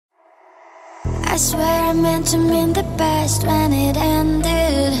I swear I meant to mean the best when it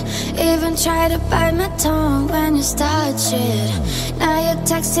ended. Even tried to bite my tongue when you started shit. Now you're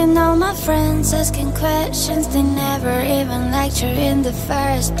texting all my friends, asking questions. They never even liked you in the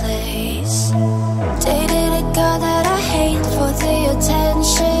first place. Dated a girl that I hate for the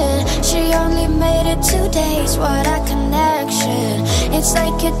attention. She only made it 2 days, what a connection. It's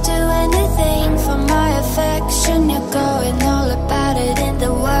like you'd do anything for my affection. You're going all about it in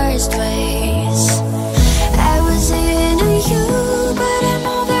the worst ways. I was into you, but I'm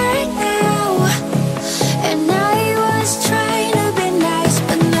over it now. And I was trying to be nice,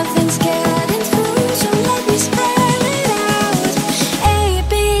 but nothing's getting through, so let me spell it out. A,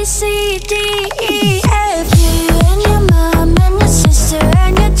 B, C, D, E, F, you and your mom and your sister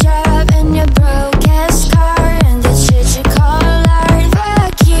and your job and your broke ass car and the shit you call art.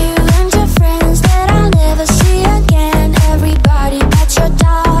 Fuck you and your friends that I'll never see again. Everybody but your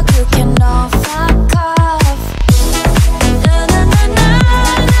dog, you can all fuck off. Na na na na na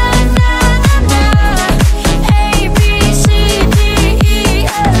na na na. A, B, C, D, E,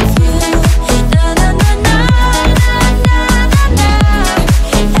 F, U. Na na na na na na na na.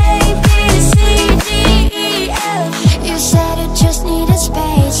 A, B, C, D, E, F. You said it just needed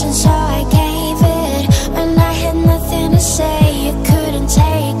space, and so I gave it. When I had nothing to say, you couldn't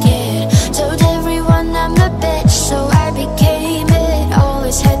take it. Told everyone I'm a bitch, so I became it.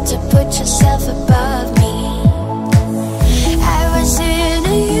 Always had to put yourself above me. I was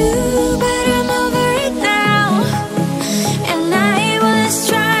into you, but I'm over it now. And I was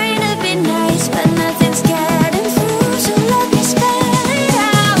trying to be nice, but nothing's getting through, so let me spell it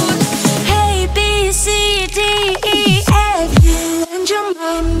out. Hey, B, C, D, E, F, you and your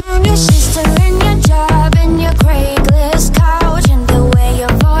mom and your sister and your job and your Craigslist couch and the way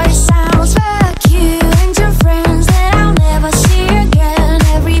your voice sounds. Fuck you and your friends that I'll never see again.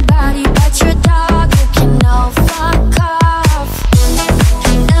 Everybody but your dog, you can all fuck off.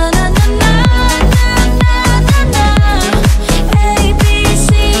 Na na na na na na na na. A, B, C,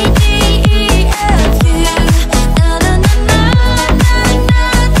 D, E, F, U. Na na na na na na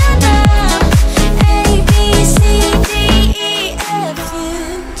na na. A, B, C, D, E, F, U.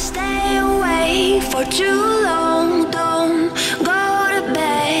 Stay awake for too long, don't go to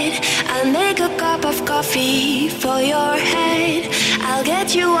bed. I'll make a cup of coffee for your head. I'll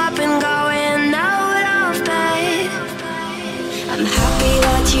get you up and going out of bed. I'm happy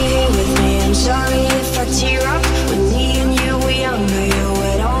that you're here with me. I'm sorry if I tear up. When me and you were younger, you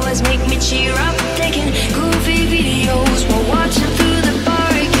would always make me cheer up. Taking goofy videos while watching through the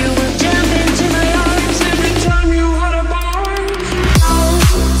park. You would jump into my arms every time you had a bar. Don't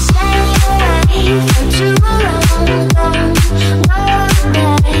stay away for too long, don't go to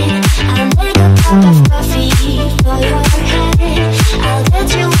bed. I'll make a cup of coffee for your head. I'll get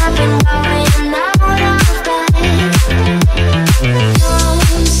you up and going out of bed.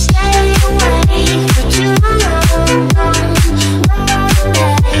 Don't stay away for too long, don't go to bed.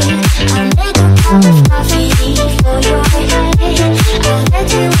 I'll make a cup of coffee for your head. I'll get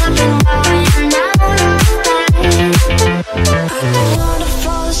you up and going out of bed. I don't wanna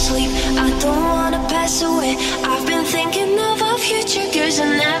fall asleep, I don't wanna pass away. I've been thinking of our future girls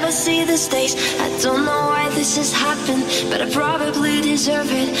and never see this days. I don't know why this has happened, but I probably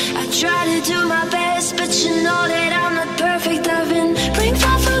deserve it. I try to do my best, but you know that I'm not perfect. I've been praying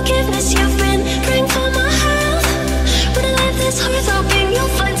for forgiveness, you've been praying for my health. When I live this hard, hoping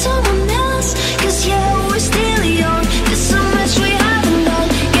you'll find someone else. Cause yeah, we're still young, there's so much we haven't done.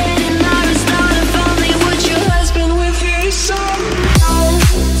 Getting married, start a family, would your husband with his son? Don't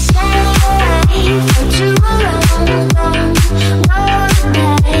stay away for too long, don't go to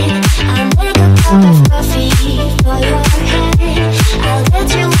bed. I'll make a cup of coffee for your head. I'll get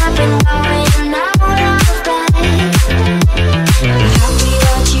you up and going out of bed. I'm happy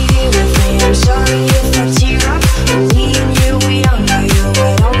that you're here with me. I'm sorry if I tear up. When me and you were younger, you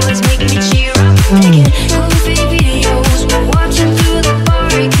would always make me cheer up. Taking goofy videos while watching through the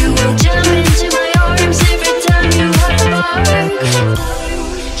park. You would jump into my arms every time you had a bark.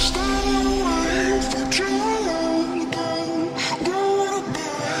 Stay away for too long, don't go to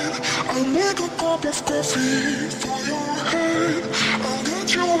bed. I'll make a cup of coffee for your head. I'll get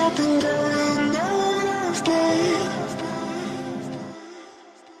you up and going out of bed.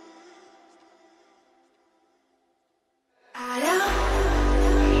 알아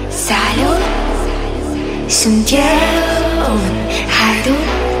사lut 숨겨온 하루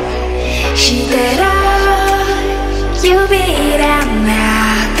시대로 유비란 나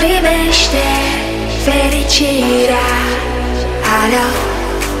primešте felicira. Alo,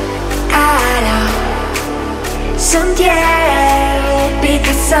 alo, som tě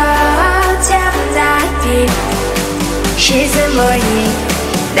Picasso, Siedzę moi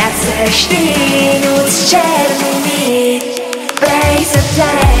na ześlin z czerwonymi. Weź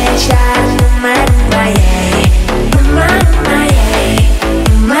zapleć dla numer jej. Numer jej.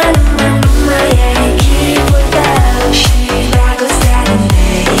 Numer jej. Kipu dał się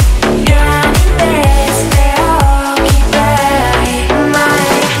błogosławiony. Gramy bez preoki baj.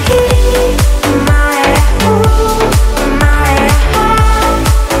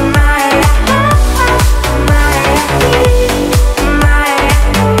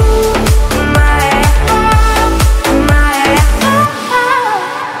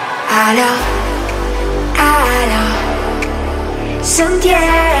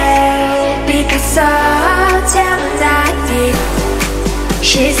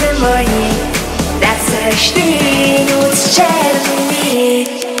 Siedzę moi na ześlin z czerwonymi.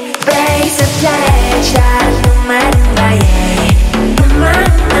 Weź zapleć dla numer jej. Numer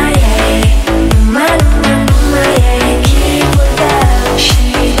jej. Numer jej. Kipu dał się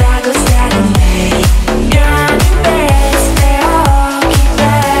błogosławiony. Gramy bez preoki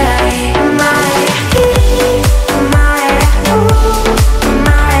baj.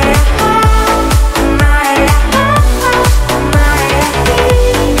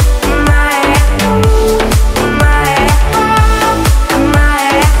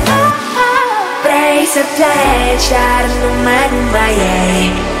 Zapleć dar numer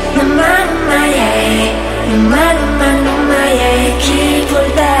jej. Numer jej. Numer jej. Kipul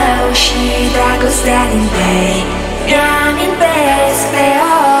dał się błogosławiony. Gramy bez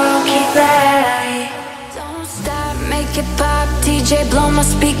preoki baj. Don't stop, make it pop. DJ, blow my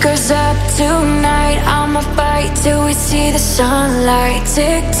speakers up tonight. I'ma fight till we see the sunlight.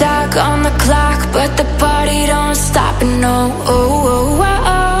 Tick tock on the clock, but the party don't stop. No, oh, oh, oh,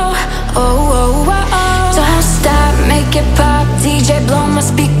 oh, oh, oh, oh, oh. Don't stop, make it pop. DJ, blow my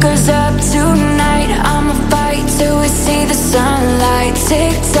speakers up tonight. I'ma fight till we see the sunlight.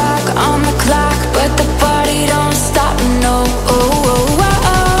 Tick tock on the clock, but the party don't stop. No, oh, oh, oh,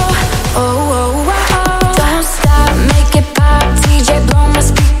 oh, oh, oh, oh, oh. Don't stop, make it pop. DJ, blow my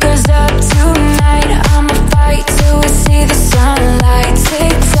speakers up tonight. I'ma fight till we see the sunlight.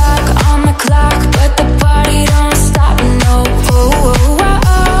 Tick tock on the clock, but the party don't stop. No, oh, oh, oh,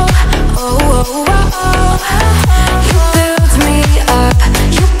 oh, oh, oh, oh, oh. You build me up,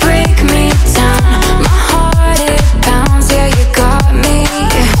 you break me down. My heart it pounds, yeah, you got me.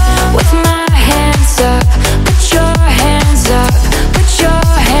 With my hands up, put your hands up, put your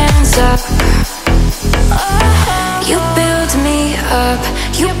hands up. You build me up,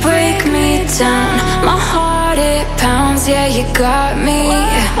 you break me down. My heart it pounds, yeah, you got me.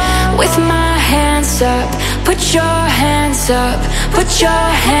 With my hands up, put your hands up, put your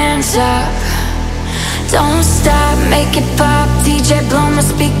hands up. Don't stop, make it pop. DJ, blow my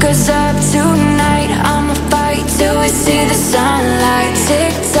speakers up tonight. I'ma fight till we see the sunlight.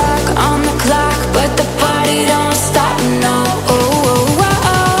 Tick tock on the clock, but the party don't stop. No, oh, oh,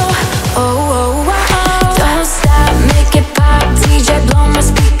 oh, oh, oh, oh, oh, oh. Don't stop, make it pop. DJ, blow my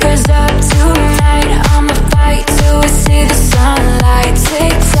speakers up tonight. I'ma fight till we see the sunlight.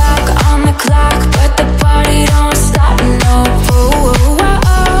 Tick tock on the clock, but the party don't stop. No, oh, oh, oh,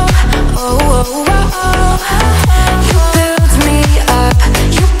 oh, oh, oh, oh, oh. You build me up,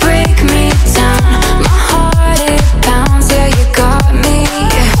 you break me down. My heart it pounds, yeah, you got me.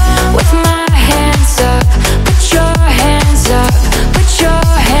 With my hands up, put your hands up, put your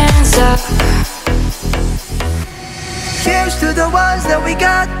hands up. Cheers to the ones that we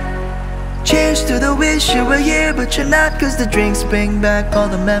got. Cheers to the wish you were here but you're not. Cause the drinks bring back all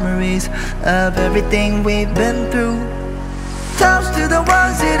the memories of everything we've been through. Toast to the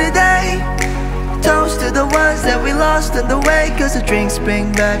ones here today. Toast to the ones that we lost on the way. Cause the drinks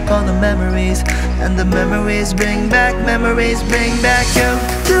bring back all the memories. And the memories bring back you.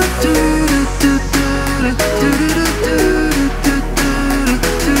 Do, do, do, do, do, do, do, do, do, do.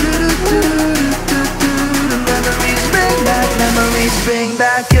 Memories bring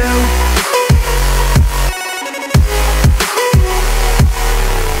back you.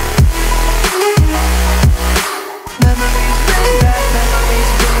 Memories bring back,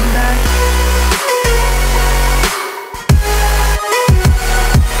 memories bring back.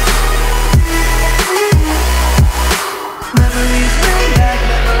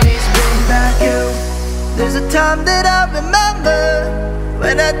 Memories bring back you. There's a time that I remember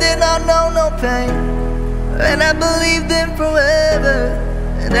when I did not know no pain. And I believed in forever,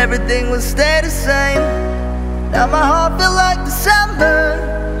 and everything would stay the same. Now my heart feels like December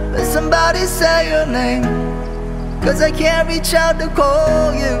when somebody say your name. Cause I can't reach out to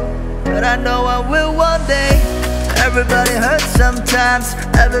call you, but I know I will one day. Everybody hurts sometimes,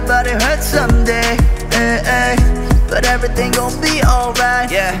 everybody hurts someday. but everything gon' be alright.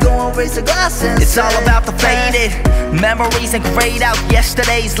 Yeah, go and raise a glass and it's all about the faded memories and grayed out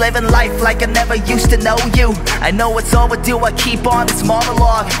yesterdays. Living life like I never used to know you. I know it's overdue, I keep on this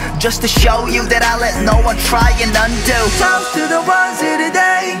monologue just to show you that I let no one try and undo. Toast to the ones here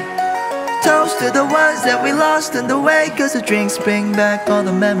today. Toast to the ones that we lost in the way. Cause the drinks bring back all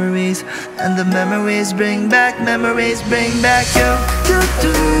the memories, and the memories bring back you. Memories bring back you.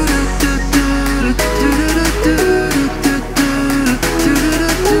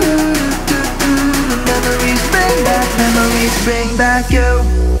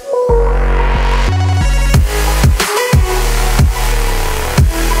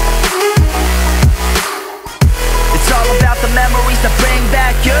 It's all about the memories that bring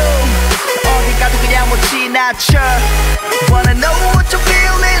back you. 어디가도 그냥 못 지나쳐. Wanna know what you're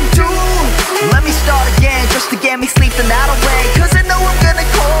feeling too? Let me start again just to get me sleep the night away. Cause I know I'm gonna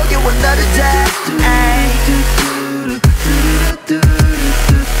call you another day.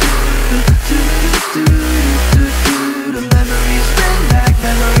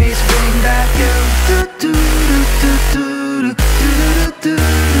 Memories bring back you.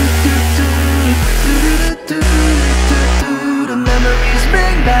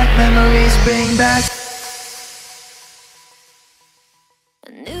 Memories bring back. I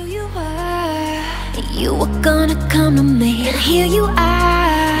knew you were gonna come to me, and here you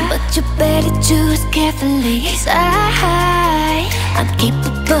are. But you better choose carefully. 'Cause I'm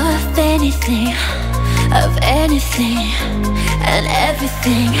capable of anything and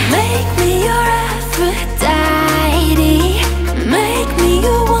everything. Make me your Aphrodite, make me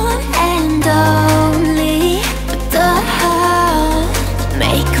your one and only. But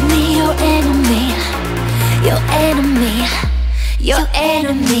make me your enemy, your enemy, your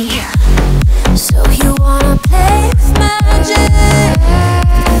enemy. So you wanna play with magic?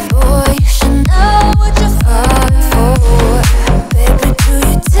 Boy, you should know what you're falling for. Baby, do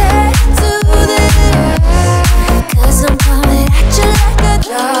you dare do this? 'Cause I'm coming at you like a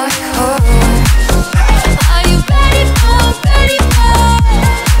dark horse. Are you ready for a perfect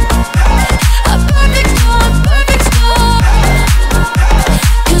storm, perfect storm?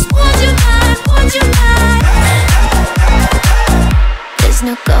 'Cause would you mind? There's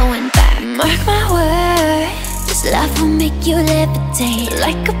no going back, mark my words. This love will make you levitate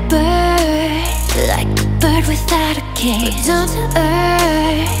like a bird without a cage. Down to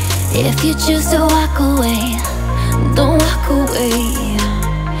earth, if you choose to walk away, don't walk away.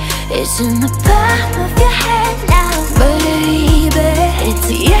 It's in the palm of your hand now, baby. It's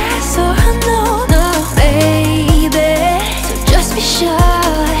a yes or a no, baby. So just be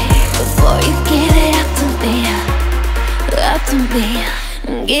sure before you give it up to me,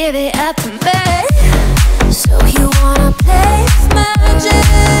 give it up to me. So you wanna play with magic?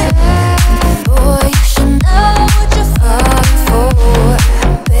 Boy, you should know what you're falling for.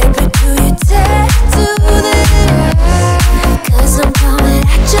 Baby, do you dare do this? 'Cause I'm coming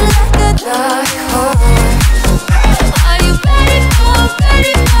at you like a dark horse. Are you ready for a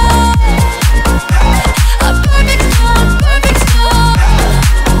perfect storm, perfect storm?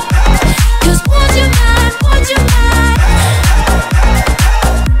 'Cause would you mind?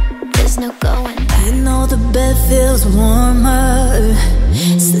 There's no going back. You know the bed feels warmer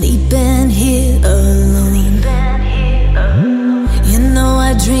sleeping here alone. You know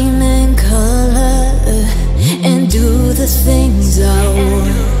I dream in color and do the things I want.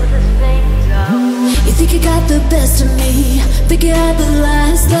 You think you got the best of me, think you had the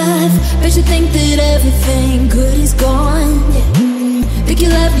last laugh, but you think that everything good is gone. Think you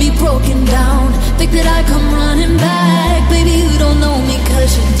left me broken down, think that I come running back. Baby, you don't know me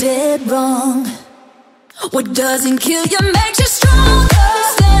 'cause you're dead wrong. What doesn't kill you makes you stronger.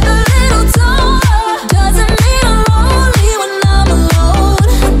 Stand a little taller. Doesn't mean I'm lonely when I'm alone.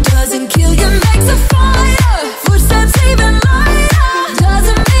 What doesn't kill you makes a fire. Footsteps even lighter.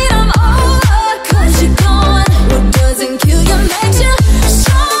 Doesn't mean I'm over 'cause you're gone. What doesn't kill you makes you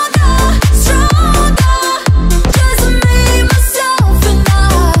stronger, stronger. Just me, myself and I.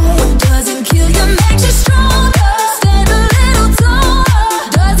 What doesn't kill you makes you stronger. Stand a little taller.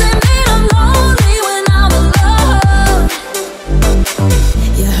 Doesn't mean I'm lonely when I'm alone.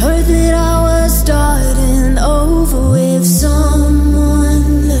 You heard that I was starting over with someone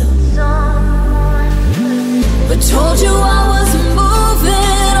new, but told you I wasn't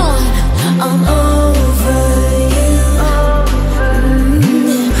moving on. I'm over you.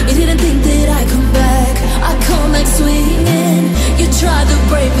 You didn't think that I'd come back. I come back swinging. You tried to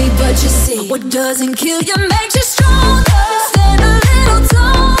break me, but you see, what doesn't kill you makes you stronger. Stand a little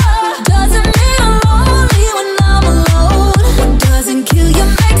taller. Doesn't mean I'm lonely when I'm alone. What doesn't kill you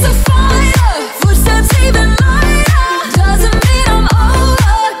makes a fire. Footsteps even lighter.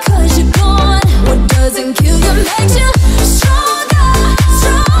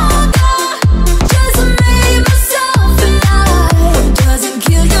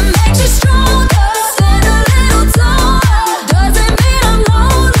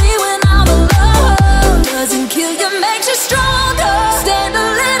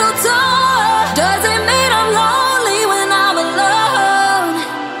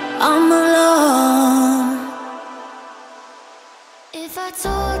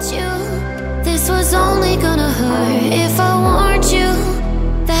 was only gonna hurt. If I warned you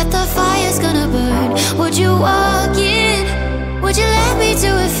that the fire's gonna burn, would you walk in? Would you let me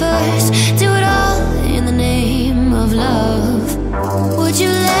do it first? Do it all in the name of love. Would you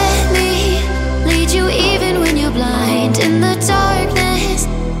let me lead you even when you're blind? In the darkness,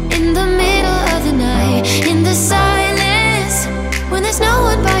 in the middle of the night, in the silence, when there's no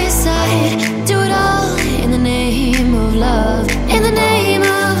one by your side. Do it all in the name of love. In the name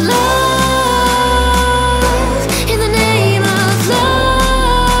of love. In the name of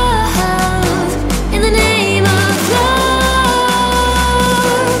love. In the name of love.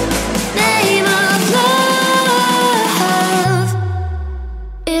 Name of love.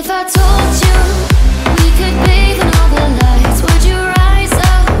 If I told you we could bathe in all the lights, would you rise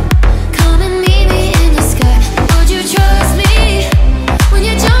up? Come and meet me in the sky. Would you trust me when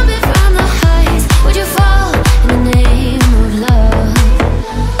you're jumping from the heights? Would you fall in the name of love?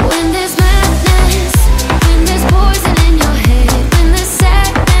 When there's madness, when there's poison in your head, when the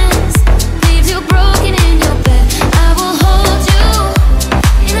sadness leaves you broken in your bed, I will hold you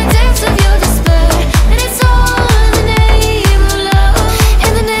in the depths of your despair. And it's all in the name of love.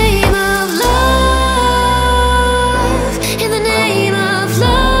 In the name of love. In the name of love.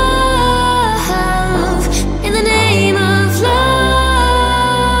 In the name of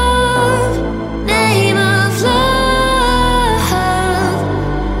love. Name of love.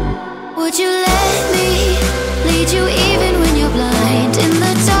 Would you let me lead you even when you're blind? In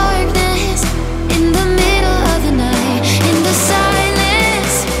the darkness, in the middle of the night, in the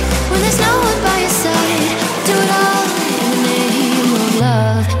silence, when there's no one by your side. Do it all in the name of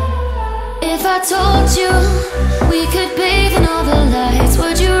love. If I told you we could bathe in all the lights,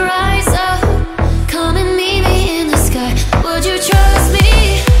 would you rise up? Come and meet me in the sky. Would you trust me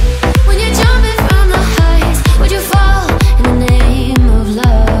when you're jumping from the heights? Would you fall in the name of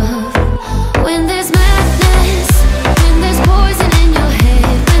love? When there's madness, when there's poison in your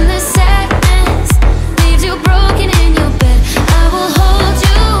head, when the sadness leaves you broken in your bed, I will hold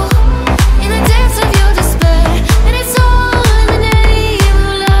you in the depths of your despair. And it's all in the name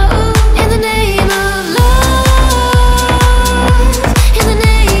of love. In the name of love. In the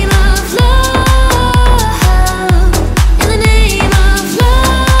name of love. In the name of love.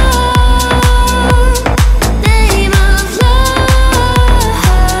 Name of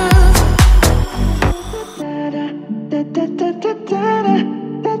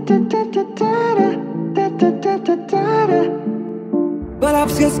Well, I'm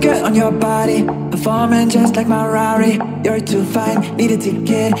skirt on your body, performing just like my Ferrari. You're too fine, need a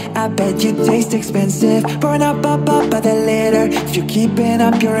ticket. I bet you taste expensive. Pouring up by the liter. If you're keeping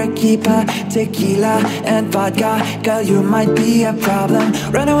up, you're a keeper. Tequila and vodka, girl, you might be a problem.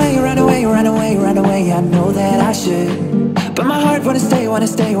 Run away, run away, run away, run away. I know that I should, but my heart wanna stay, wanna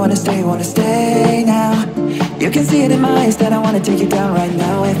stay, wanna stay, wanna stay now. You can see it in my eyes that I wanna take you down right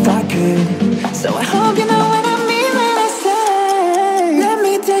now if I could. So I hope you know what I mean when I say, let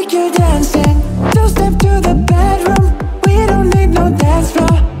me take you dancing. Two-step to the bedroom. We don't need no dance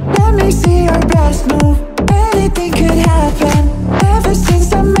floor. Let me see your best move. Anything could happen. Ever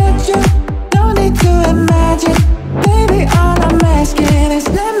since I met you, no need to imagine. Baby, all I'm asking is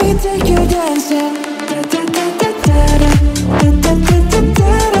let me take you dancing.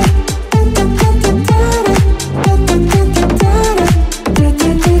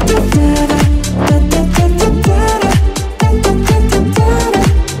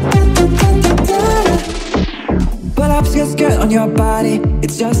 Skirt on your body,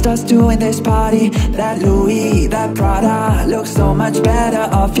 it's just us doing this party. That Louis, that Prada looks so much better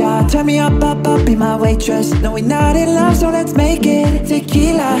off ya. Turn me up, be my waitress. No, we're not in love, so let's make it.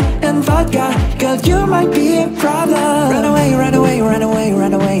 Tequila and vodka, girl, you might be a problem. Run away, run away, run away,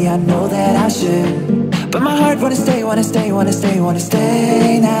 run away. I know that I should, but my heart wanna stay, wanna stay, wanna stay, wanna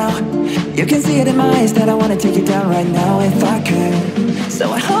stay now. You can see it in my eyes that I wanna take you down right now if I could.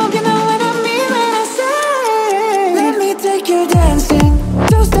 So I hope you know what I mean when I say, let me take you dancing.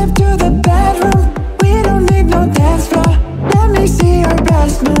 Two-step to the bedroom. We don't need no dance floor. Let me see your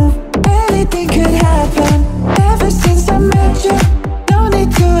best move. Anything could happen. Ever since I met you, no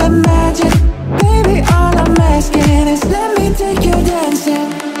need to imagine. Baby, all I'm asking is let me take you dancing.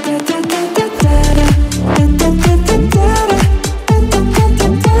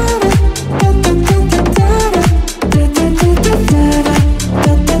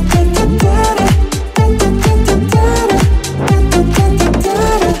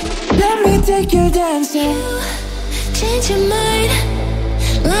 Change your mind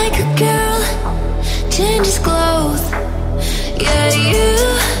like a girl changes clothes. Yeah, you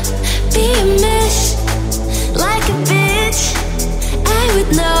be a mess like a bitch. I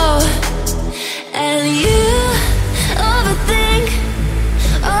would know.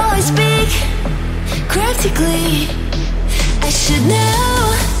 Basically, I should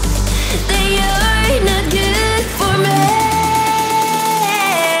know that you're not good for me.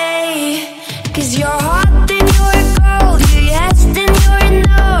 'Cause you're hot, then you're cold. You're yes, then you're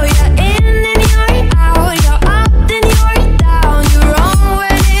no. You're in, then you're out. You're up, then you're down. You're wrong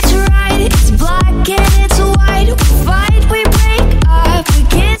when it's right. It's black and it's white. We fight, we break up. We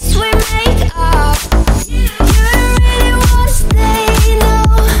kiss, we make up. You really wanna stay, no,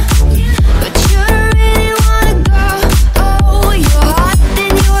 but you really wanna go. Oh, you're hot,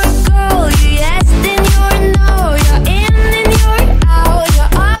 then you're cold. You're yes, then you're no. You're in, then you're out.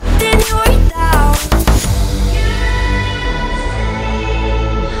 You're up, then you're down.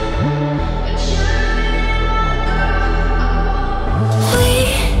 We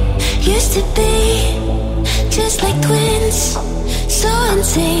used to be just like twins, so in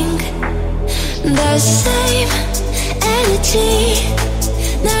sync. The same energy.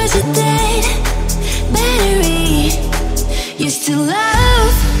 Now's a dead battery. Used to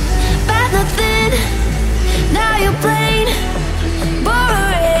love, but nothing. Now you're plain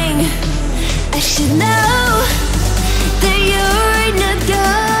boring. I should know that you're not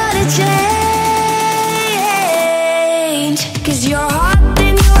gonna change. 'Cause you're hot,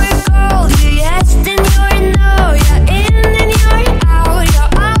 then you're cold. You're yes, then you're no. You're in, then you're out.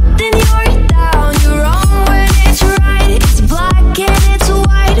 You're up, then you're down. You're wrong when it's right. It's black and it's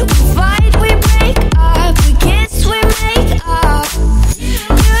white. We fight, we break up. We kiss, we make up.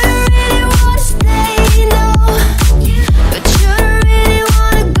 You really wanna stay, no, but you really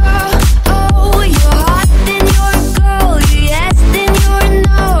wanna go. Oh, you're hot, then you're cold. You're yes, then you're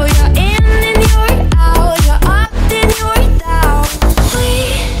no. You're in, then you're out. You're up, then you're down. We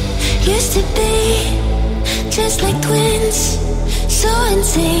used to be just like twins, so in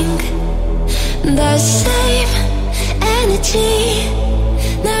sync. The same energy.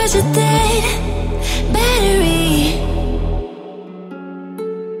 Now's a dead battery.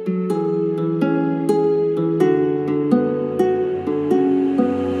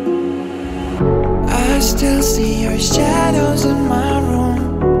 I still see your shadows in my room.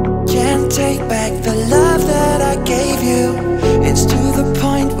 Can't take back the love that I gave you. It's to the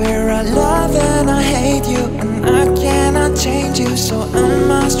point where I love and I hate you, and I cannot change you, so I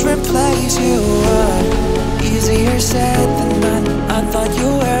must replace you. Easier said than done. I thought you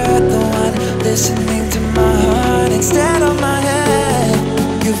were the one listening to my heart instead of my head.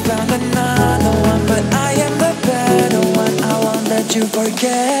 You found another one, but I am the better one. I won't let you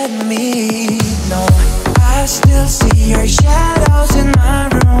forget me. No, I still see your shadows in my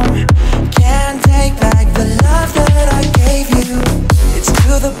room. Can't take back the love that I gave you. It's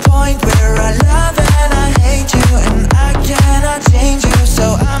to the point where I love and I hate you, and I cannot change you, so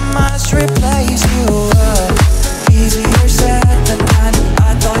I must replace you. Easier said than done.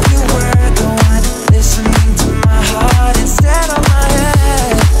 I thought you were the one listening to my heart instead of my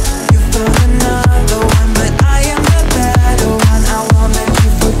head. You found another one, but I am the better one. I won't let you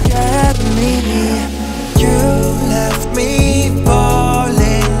forget me. You left me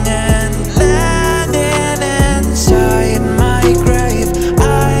falling and landing inside my grave.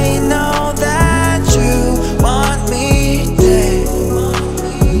 I know that you want me dead.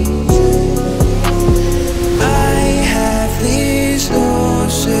 I have these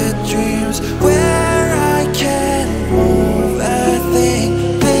lucid dreams where I can't move a thing,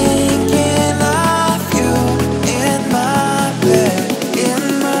 thinking of you in my bed, in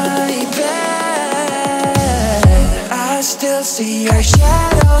my bed. I still see your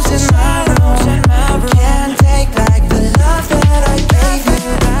shadows in my room. Can't take back the love that I gave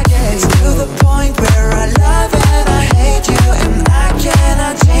you. It's to the point where I love and I hate you, and I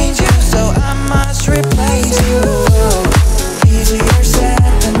cannot change you, so I must replace you. Easier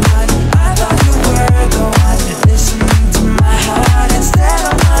said than done. I thought you were the one listening to my heart instead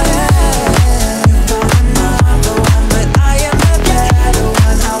of my head. You found another one, but I am the better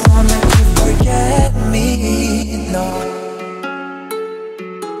one. I won't let you forget me. No.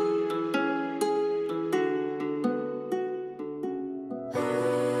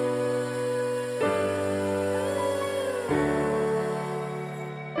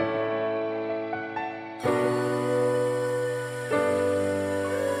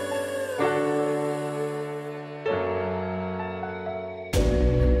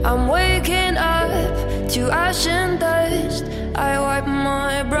 I'm waking up to ash and dust. I wipe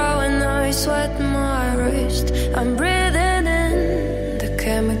my brow and I sweat my wrist. I'm breathing in the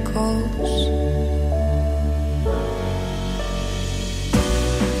chemicals.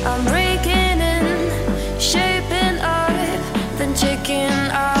 I'm breaking in, shaping up, then checking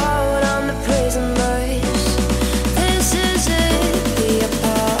out on the prison bus. This is it, the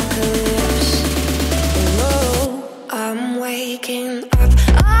apocalypse.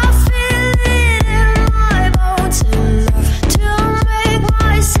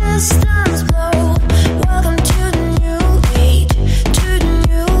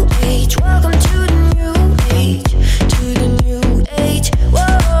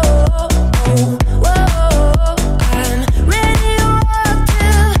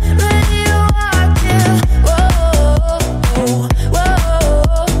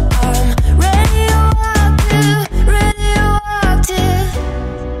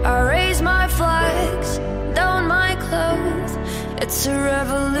 It's a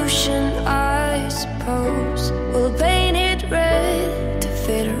revolution, I suppose. We'll paint it red to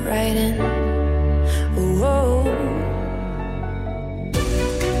fit it right in. Whoa.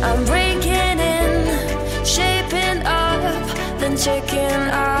 I'm breaking in, shaping up, then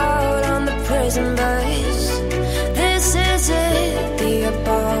checking out on the prison bus. This is it, the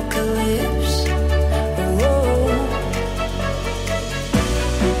apocalypse. Whoa.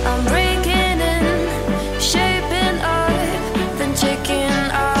 I'm breaking in, shaping up, then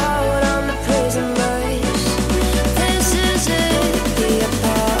checking out on the prison bus. This is it, the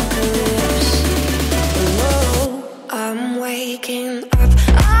apocalypse. Whoa. I'm waking up,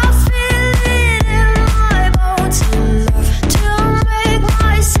 I feel it in my bones, enough to make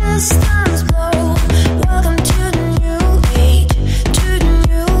my systems blow. Welcome to the new age, to the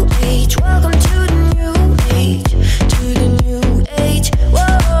new age. Welcome to the new age, to the new age.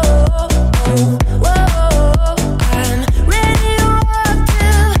 Whoa, whoa, I'm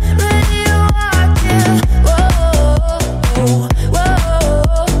radioactive, radioactive. Whoa,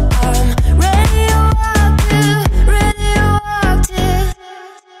 whoa, I'm radioactive, radioactive.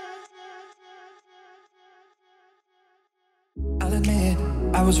 I'll admit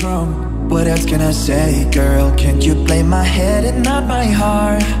I was wrong. What else can I say, girl? Can't you play my head and not my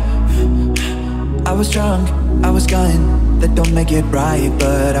heart? I was drunk, I was gone. That don't make it right,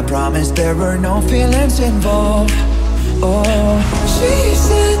 but I promise there were no feelings involved. Oh, she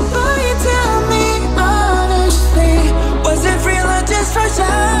said, "Boy, you tell me honestly, was it real or just for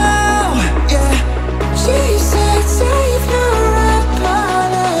show?" Yeah. She said, "Save your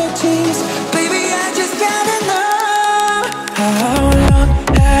apologies, baby. I just gotta know how long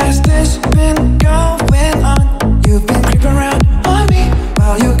has this been going on? You've been creeping around on me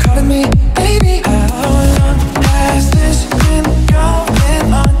while you're calling me baby. How long has this been going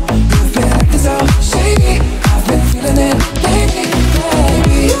on? You've been acting so shady. I've been feeling it lately,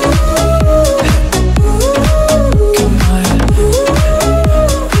 baby. Come on.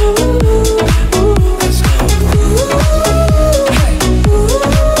 Let's go. Hey.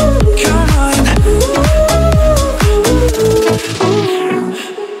 Come on.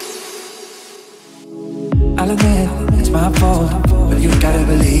 I'll admit it's my fault, but you gotta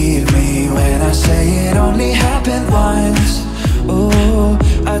believe me when I say it only happened once. Oh,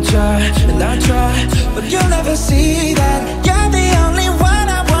 I try and I try, but you'll never see that you're the only one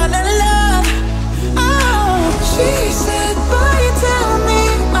I wanna love. Oh, she said, "Boy, you tell me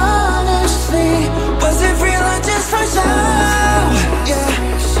honestly, was it real or just for show?" Yeah.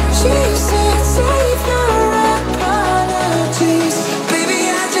 She said, "Save your apologies, baby.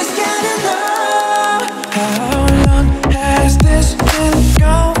 I just gotta know how long has this been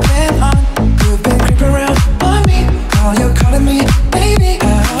going on? You've been creeping around on me while you're calling me baby.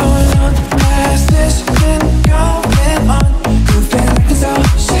 How long has this been going on? You've been acting so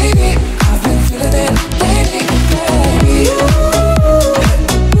shady. I've been feeling it lately, baby.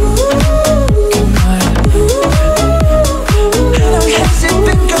 Come on. How long has it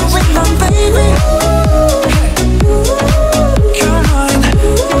been going on, baby? Come on.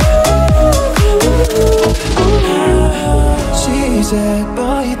 She said,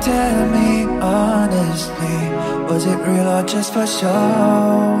 "Boy, you tell me honestly, was it real or just for show?"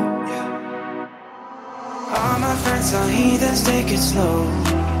 All my friends are heathens, take it slow.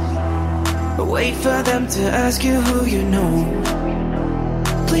 But wait for them to ask you who you know.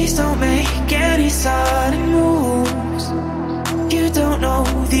 Please don't make any sudden moves. You don't know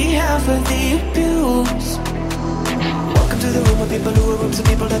the half of the abuse. Welcome to the room of people who are rooms of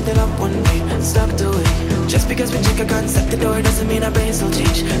people that they love one day stuck to it. Just because we check a concept the door doesn't mean our brains will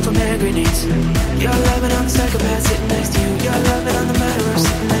change from hand grenades. You're loving on the psychopath sitting next to you. You're loving on the murderer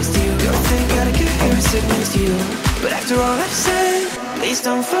sitting next to you. You think gotta get here sitting next to you. But after all I've said, please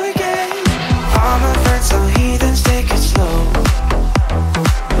don't forget. All my friends are heathens, take it slow.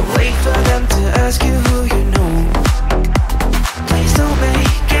 But wait for them to ask you who you know. Please don't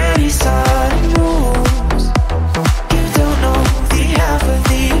make any sudden moves. You don't know the half of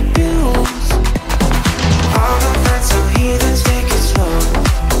the abuse. All my friends are heathens, take it slow.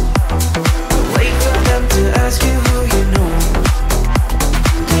 But wait for them to ask you who you know.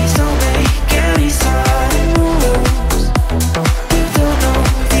 Please don't make any sudden moves. You don't know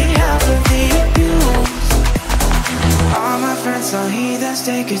the half of the abuse. All my friends are heathens,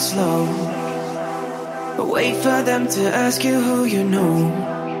 take it slow. But wait for them to ask you who you know.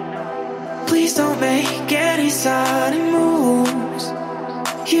 Please don't make any sudden moves.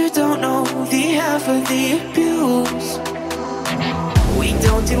 You don't know the half of the abuse. We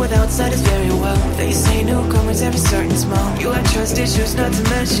don't deal with outsiders very well. They say newcomers every certain smell. You have trust issues, not to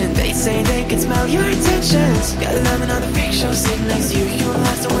mention. They say they can smell your intentions. Got a lemon on the freak show sitting next to you. You don't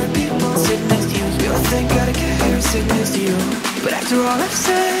have to wear people sitting next to you. You don't think gotta get here sitting next to you. But after all I've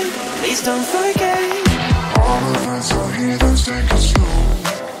said, please don't forget. All the fans are heathens, take it slow.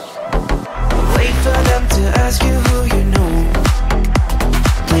 Wait for them to ask you who you know.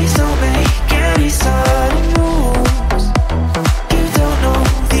 Please don't make any sudden moves. You don't know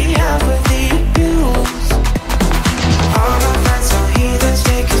the half of the abuse. All my friends are heathens,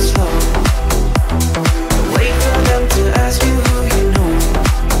 take it slow. Wait for them to ask you who you know.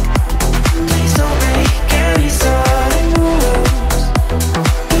 Please don't make any sudden moves.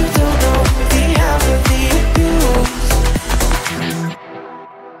 You don't know the half of the abuse.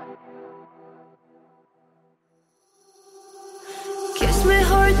 Kiss me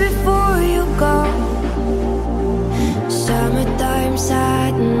hard before you go. Summertime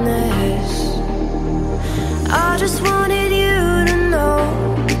sadness. I just wanted you to know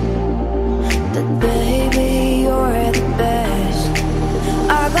that baby you're the best.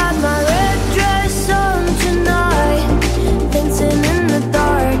 I got my red dress on tonight, dancing in the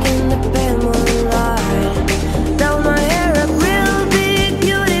dark in the pale moonlight. Down my hair up real big,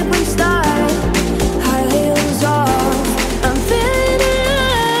 beauty queen style. High heels off, I'm feeling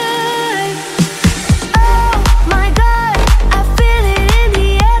alive. Oh my God, I feel it in the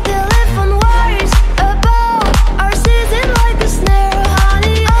air, telephone wires above our season like a snare,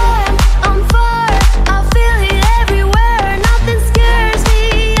 honey. I'm on fire, I feel it everywhere. Nothing scares me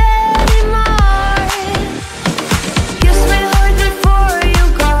anymore. Kiss me hard before you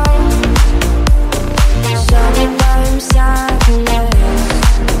go. Summertime sadness.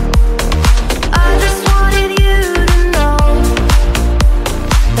 I just wanted you to know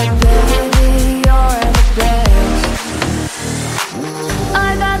that baby you're the best. I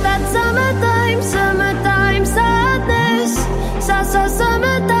got that summertime sadness.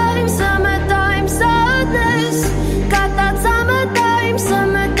 Summertime sadness. Got that summertime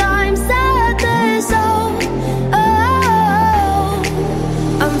sadness. Oh,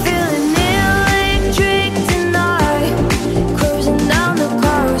 I'm feeling electric tonight. Cruising down the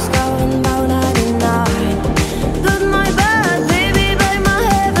coast, going about 99. Good my bad, baby, by my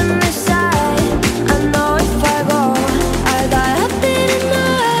heavenly side. I know if I go, I got happy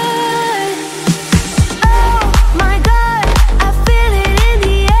tonight. Oh my God, I feel it in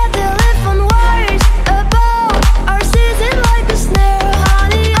the air, telephone wires above our season like a snare,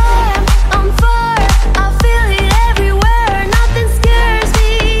 honey. I'm on fire, I feel it everywhere. Nothing scares me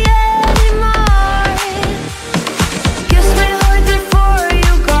anymore. Kiss me hard before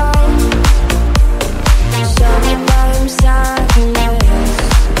you go. Summertime sadness.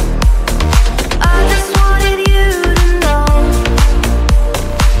 I just wanted you to know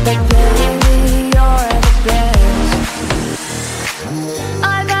that baby you're the best. I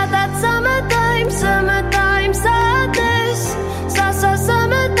got that summertime sadness.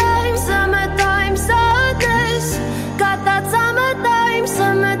 Summertime sadness. Got that summertime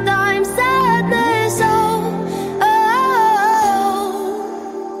sadness. Oh.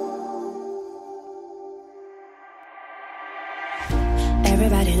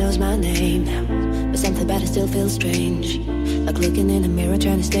 Everybody knows my name now, but something about it still feels strange. Like looking in the mirror,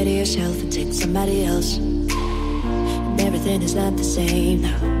 trying to steady yourself and take somebody else. And everything is not the same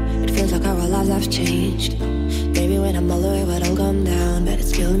now. It feels like our lives have changed. Maybe when I'm all away, but I'll calm down, but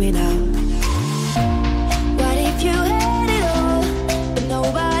it's killing me now. What if you had it all, but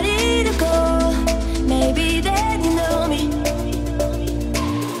nobody to call? Maybe then you know me.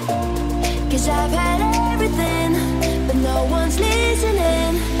 'Cause I've had everything, but no one's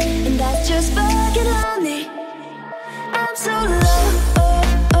listening, and that's just fucking lonely. I'm so lonely.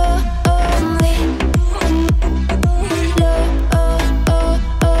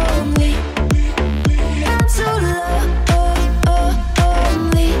 Lonely. I'm so lonely.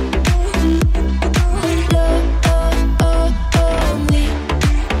 Lonely.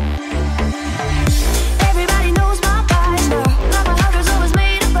 Everybody knows my price now. Now my heart was always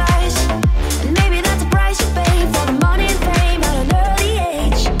made of ice, and maybe that's a price you pay for the money and fame at an early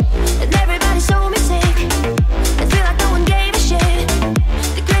age. And everybody's so mistake. It feel like no one gave a shit.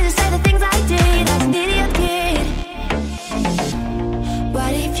 The crazy side of things I did as an idiot kid.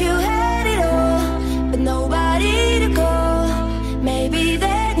 What if you had it all, but nobody to call? Maybe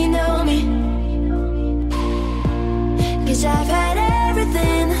then you know me. 'Cause I've had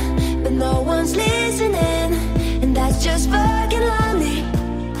everything, but no one's listening, and that's just fucking lonely.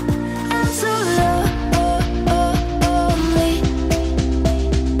 I'm so lonely.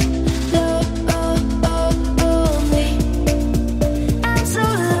 Lonely. I'm so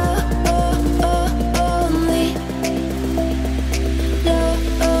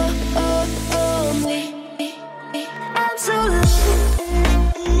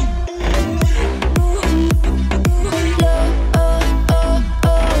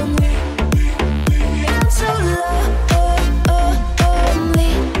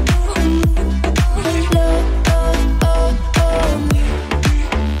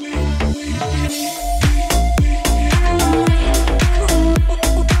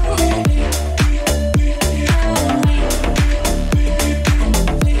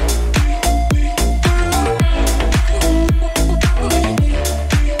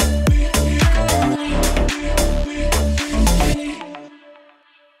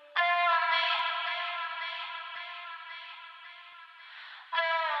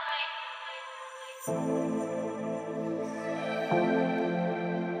What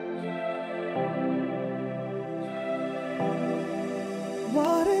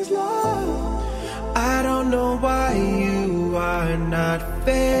is love? I don't know why you are not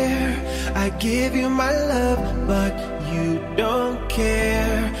fair. I give you my love, but you don't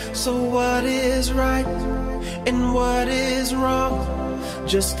care. So what is right and what is wrong?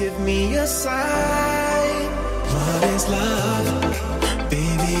 Just give me a sign. What is love?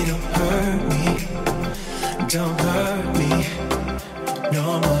 Baby, don't hurt me. Don't hurt me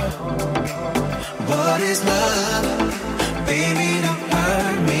no more. What is love? Baby, don't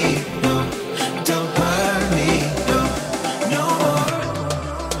hurt me. No, don't hurt me. No, no more.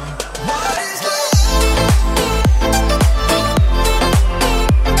 What is love?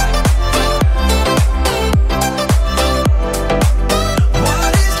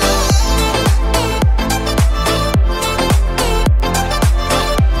 What is love?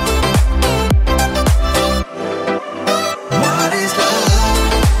 What is love?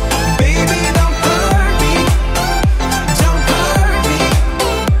 Baby, don't hurt me. Don't hurt me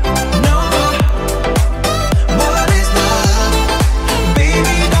no more. What is love?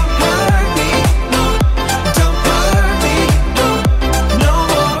 Baby, don't hurt me. No, don't hurt me. No, no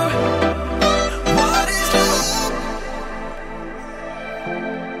more. What is love?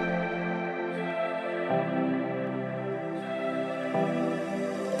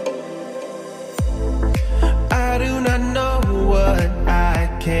 I do not know what I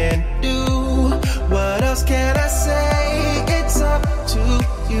can do. What else can I say? It's up to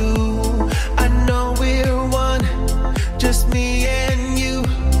you. I know we're one, just me and you.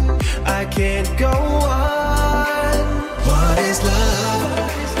 I can't go on. What is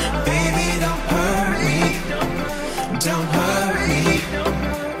love? Baby, don't hurt me. Don't hurt me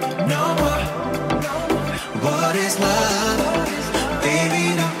no more. What is love? Baby,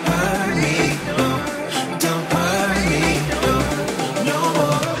 don't hurt me. No, don't hurt me. No, no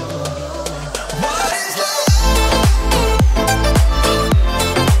more. What is love?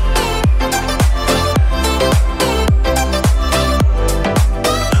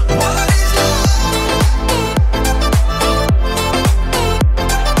 What is love?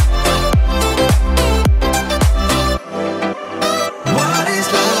 What is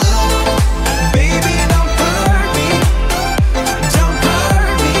love? Baby, don't hurt me. Don't hurt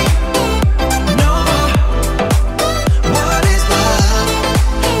me no more. What is love?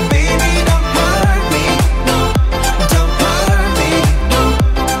 Baby, don't hurt me. No, don't hurt me. No,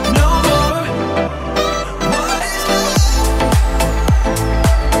 no more. What is love?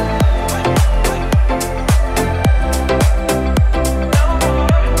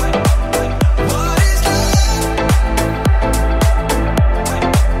 What is love?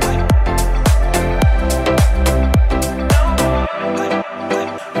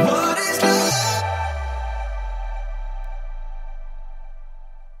 What is love?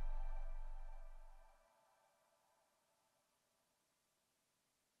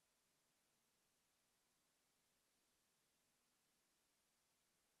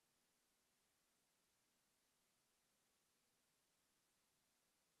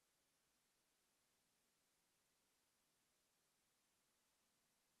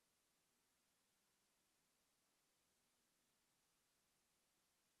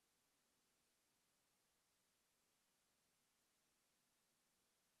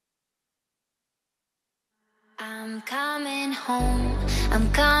 I'm coming home,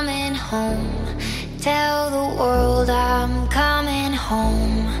 I'm coming home. Tell the world I'm coming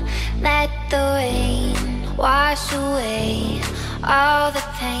home. Let the rain wash away all the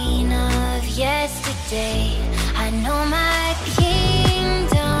pain of yesterday. I know my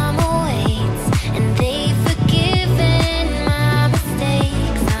kingdom awaits, and they've forgiven my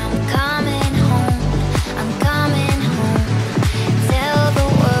mistakes. I'm coming home, I'm coming home. Tell the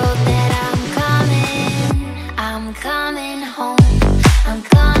world that I'm coming home, I'm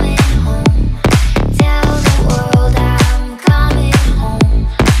coming home. Tell the world I'm coming home.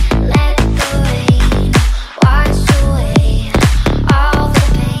 Let the rain wash away all the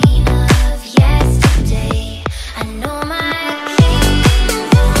pain of yesterday. I know my king.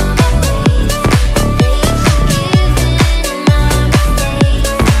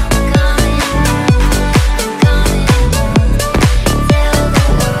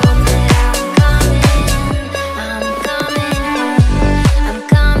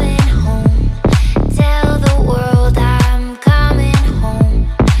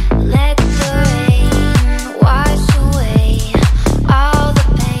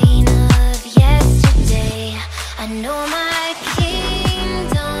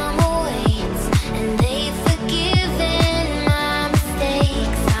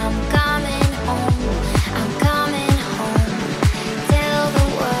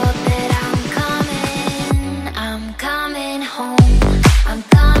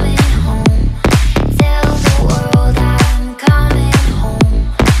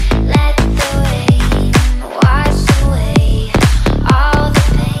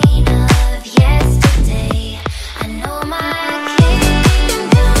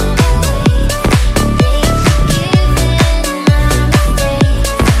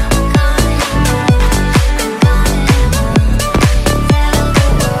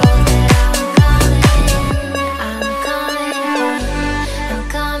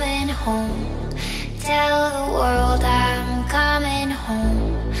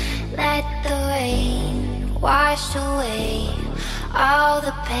 washed away all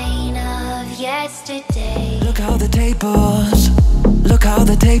the pain of yesterday. Look how the tables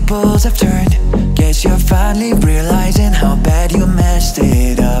have turned. Guess you're finally realizing how bad you messed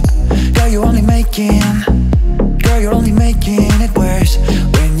it up. Girl, you're only making it worse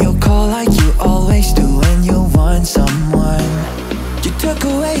when you call like you always do when you want someone. You took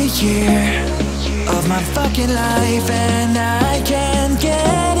away a year of my fucking life and I can't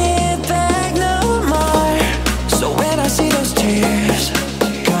get it back no more. So when I see those tears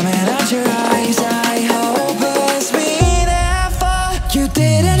coming out your eyes, I hope it's me that for you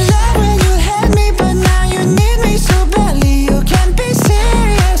didn't love when you had me, but now you need me so badly you can't be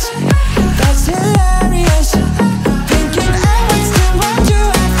serious. That's hilarious. Thinking I would still want you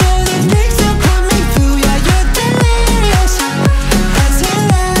after the things you put me through. Yeah, you're delirious. That's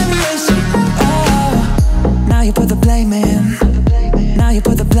hilarious. Oh, now you put the blame in. Now you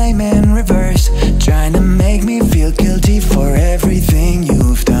put the blame in reverse, trying to make me feel guilty for everything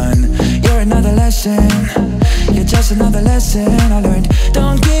you've done. You're another lesson, you're just another lesson I learned.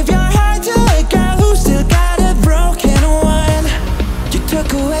 Don't give your heart to a girl who still got a broken one. You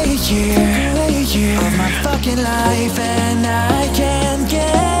took away a year of my fucking life and I can't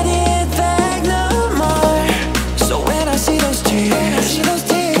get it back no more. So when I see those tears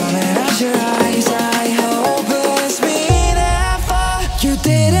coming out your eyes, I hope it's me that for you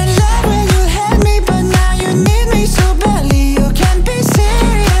didn't love when you had me, but now you need me so badly you can't be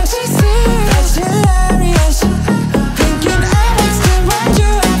serious. That's hilarious. Thinking I would still want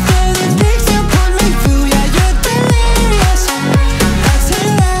you after the things you put me through. Yeah, you're delirious. That's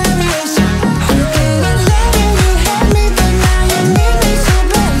hilarious. You didn't love when you had me, but now you need me so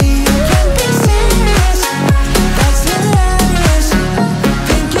badly you can't be serious. That's hilarious.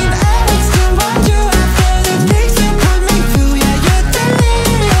 Thinking I would still want you after the things you put me through. Yeah, you're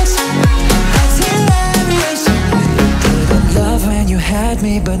delirious. That's hilarious. You didn't love when you had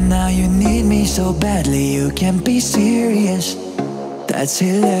me, but now you need me so badly you can't be serious. That's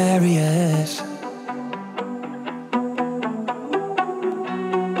hilarious.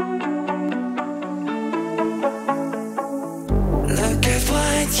 Look at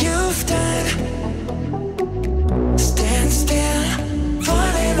what you've done. Stand still,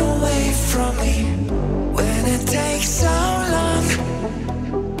 running away from me. When it takes so long,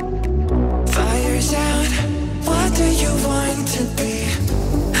 fire's out, what do you want to be?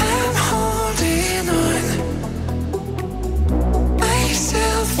 I'm holding on.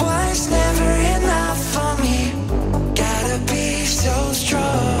 Myself was never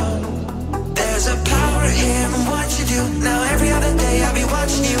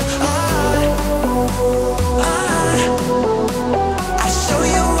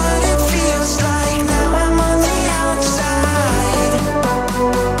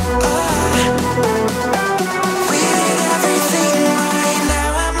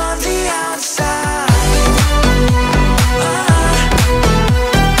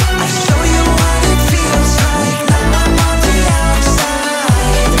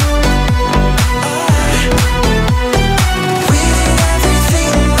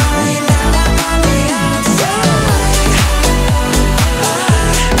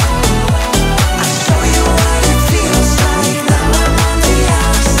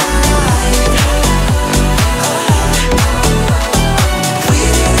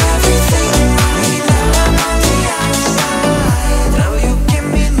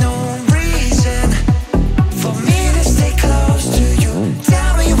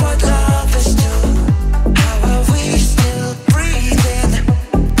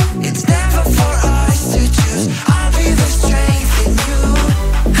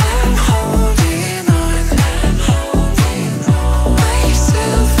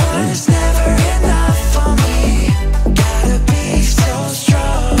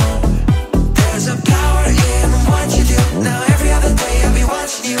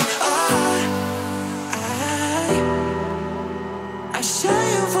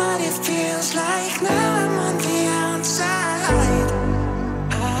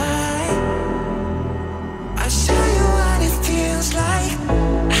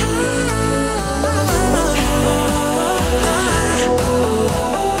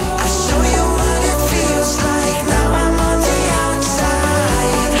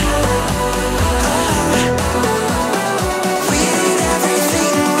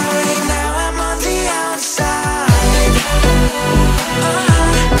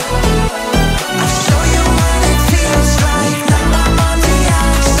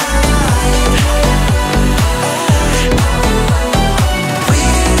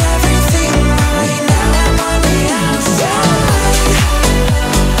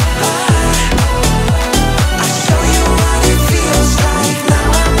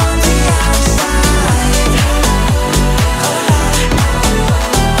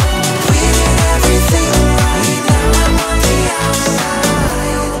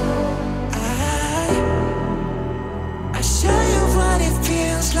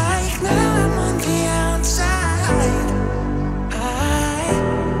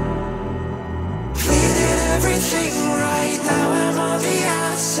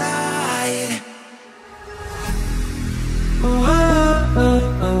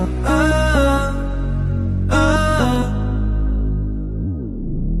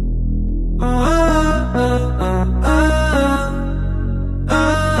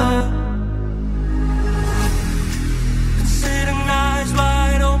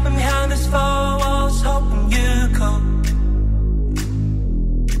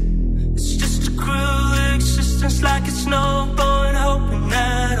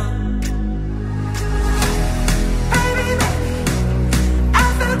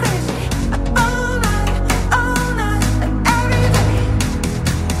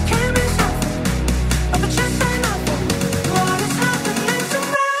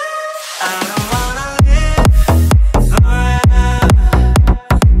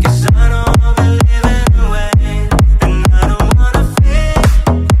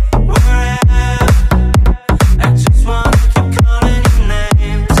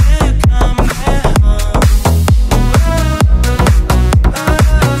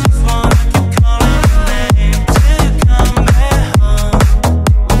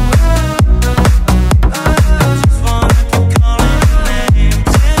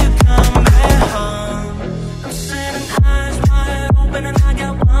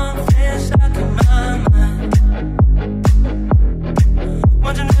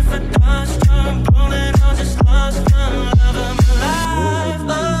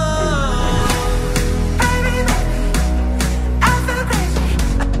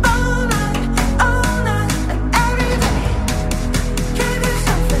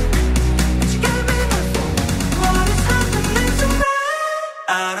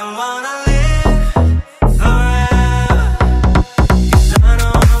don't wanna live forever, 'cause I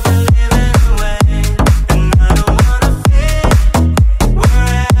know I'll be living away, and I don't wanna fit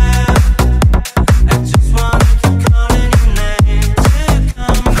wherever. I just wanna keep calling your name till you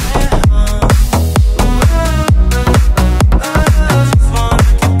come back home. I just wanna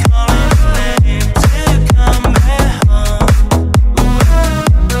keep calling your name till you come back home.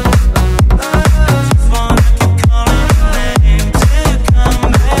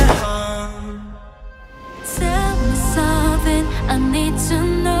 Tell me something I need to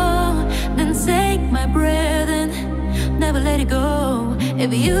know, then take my breath and never let it go.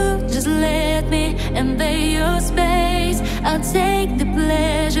 If you just let me invade your space, I'll take the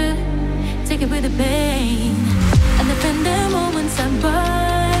pleasure, take it with the pain. And in the moments I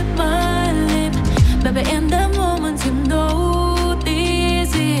bite my lip, baby, in the moment you know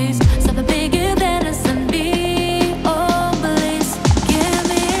this is something bigger than us and be all bliss. Give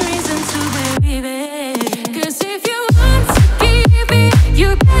me a reason to believe it, 'cause if you want to keep it, you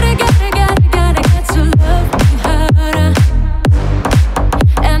gotta get to love me harder.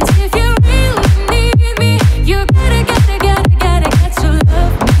 And if you really need me, you gotta get to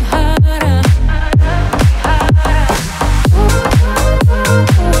love me harder.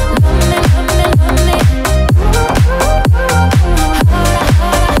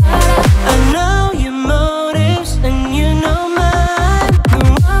 I know your motives and you know mine. You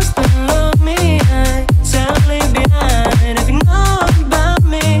once love me, I totally behind. If you know about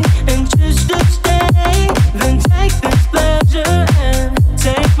me and choose to stay, then take this pleasure and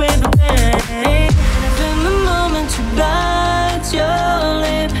take with the pain. And in the moment you bite your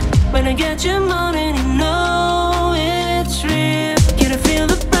lip, when I get your morning, you know it's real. Can I feel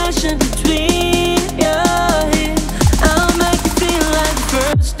the pressure between your hips? I'll make you feel like the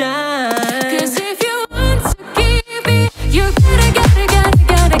first time. 'Cause if you want to keep it, you gotta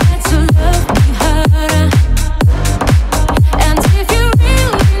get to love me harder. And if you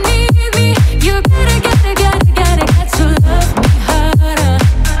really need me, you gotta get to love me harder.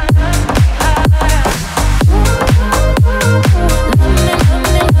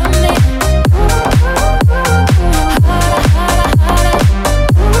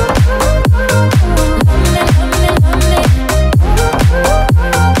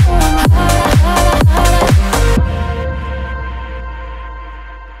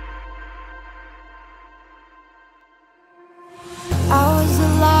 I was a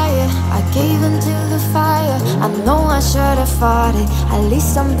liar, I gave into the fire. I know I should have fought it, at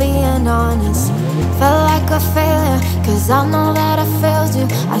least I'm being honest. Felt like a failure, 'cause I know that I failed you.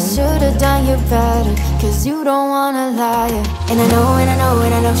 I should have done you better, 'cause you don't wanna lie. And I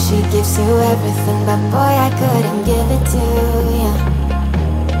know she gives you everything, but boy, I couldn't give it to you.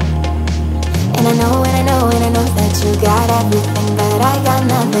 And I know that you got everything, but I got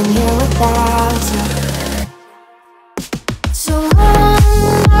nothing here without you. So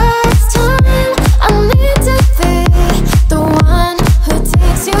one last time, I need to be the one who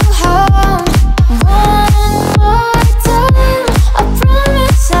takes you home. One more time, I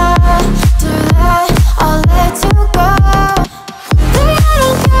promise after that I'll let you go. Baby, I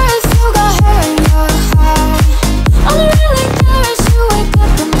don't care if you got hair in your hair. I don't really care if you wake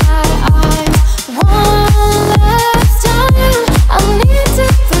up in my eyes. One last time, I need to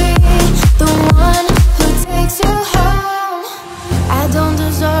be the one who takes you home. I don't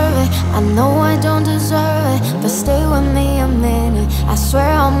deserve it, I know I don't deserve it, but stay with me a minute, I swear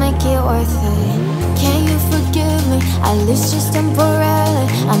I'll make it worth it. Can you forgive me, at least just temporarily?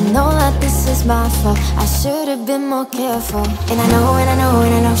 I know that this is my fault, I should have been more careful. And I know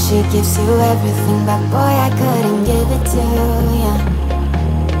she gives you everything, but boy, I couldn't give it to you.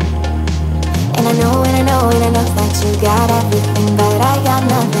 And I know that you got everything, but I got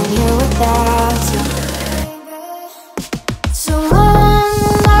nothing here without you. So one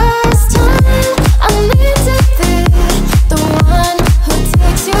last time, I need to be the one who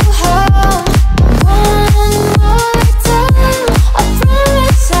takes you home. One more time, I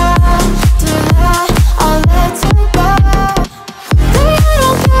promise after that I'll let you go. Baby, I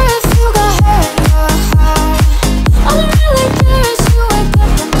don't care if you got hair in your hair. I don't really care if you wake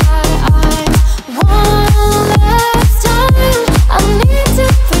up in my eyes. One last time, I need to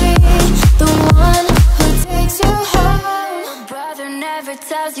be the one who takes you home. Brother never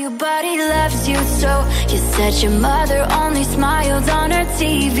tells you, but he loves you so. You said your mother only smiled on her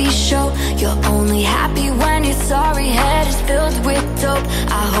TV show. You're only happy when your sorry head is filled with dope.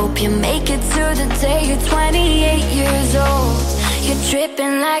 I hope you make it to the day you're 28 years old. You're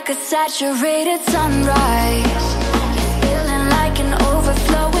dripping like a saturated sunrise. You're feeling like an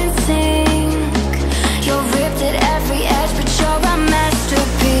overflowing sink. You're ripped at every edge, but you're a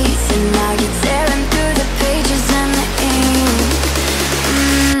masterpiece.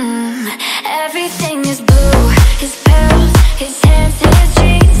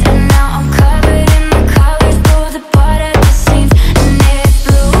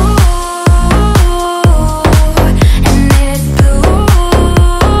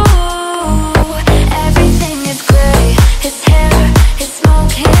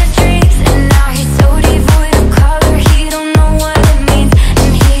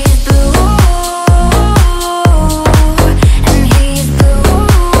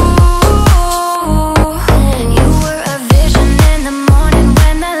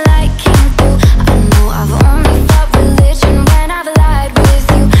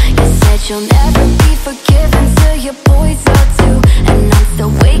 you'll never be forgiven till your boys are too. And I'm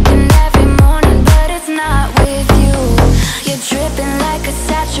still waking every morning, but it's not with you. You're dripping like a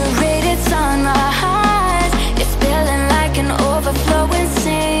saturated sunrise. You're spilling like an overflowing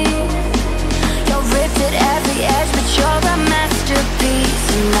sink. You're ripped at every edge, but you're a masterpiece.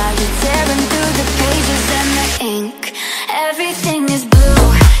 And now you're tearing through the pages and the ink. Everything is blue.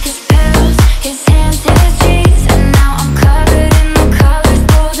 His petals, his hands, his jeans. And now I'm covered in the colors,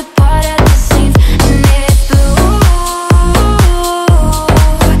 pulled apart at the seams. And it's blue,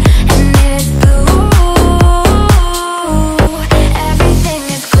 and it's blue. Everything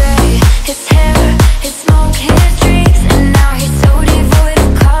is gray. His hair, his smoke, his dreams. And now he's so devoid of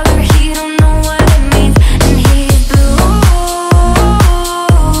color, he don't know what it means. And he's blue,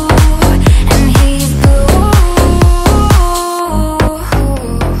 and he's blue.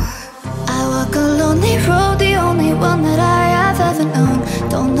 I walk a lonely road, the only one that I have ever known.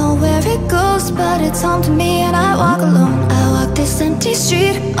 Don't know where it goes, but it's home to me, and I walk alone. I walk this empty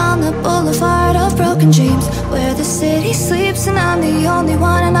street on the boulevard of broken dreams, where the city sleeps and I'm the only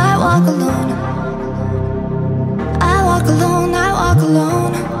one, and I walk alone. I walk alone, I walk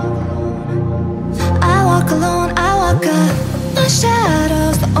alone. I walk alone, I walk up. My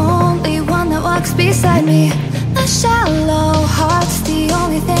shadow's the only one that walks beside me. My shallow heart's the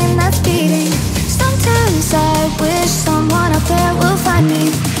only thing that's beating. Sometimes I wish someone up there will find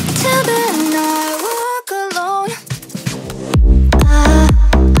me. Till then I walk alone. Ah,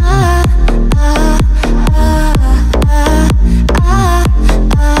 ah, ah, ah, ah, ah,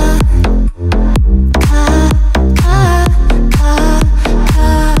 ah.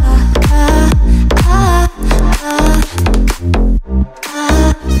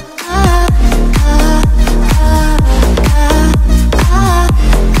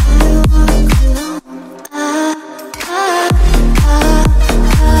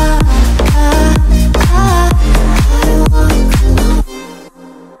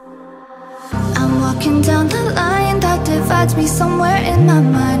 I'm walking down the line that divides me somewhere in my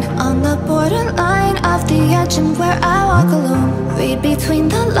mind, on the borderline of the edge and where I walk alone. Read between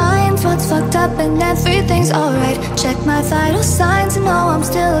the lines what's fucked up and everything's alright. Check my vital signs and know I'm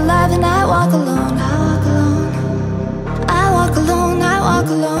still alive, and I walk alone. I walk alone. I walk alone, I walk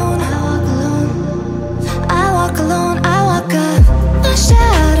alone. I walk alone. I walk alone, I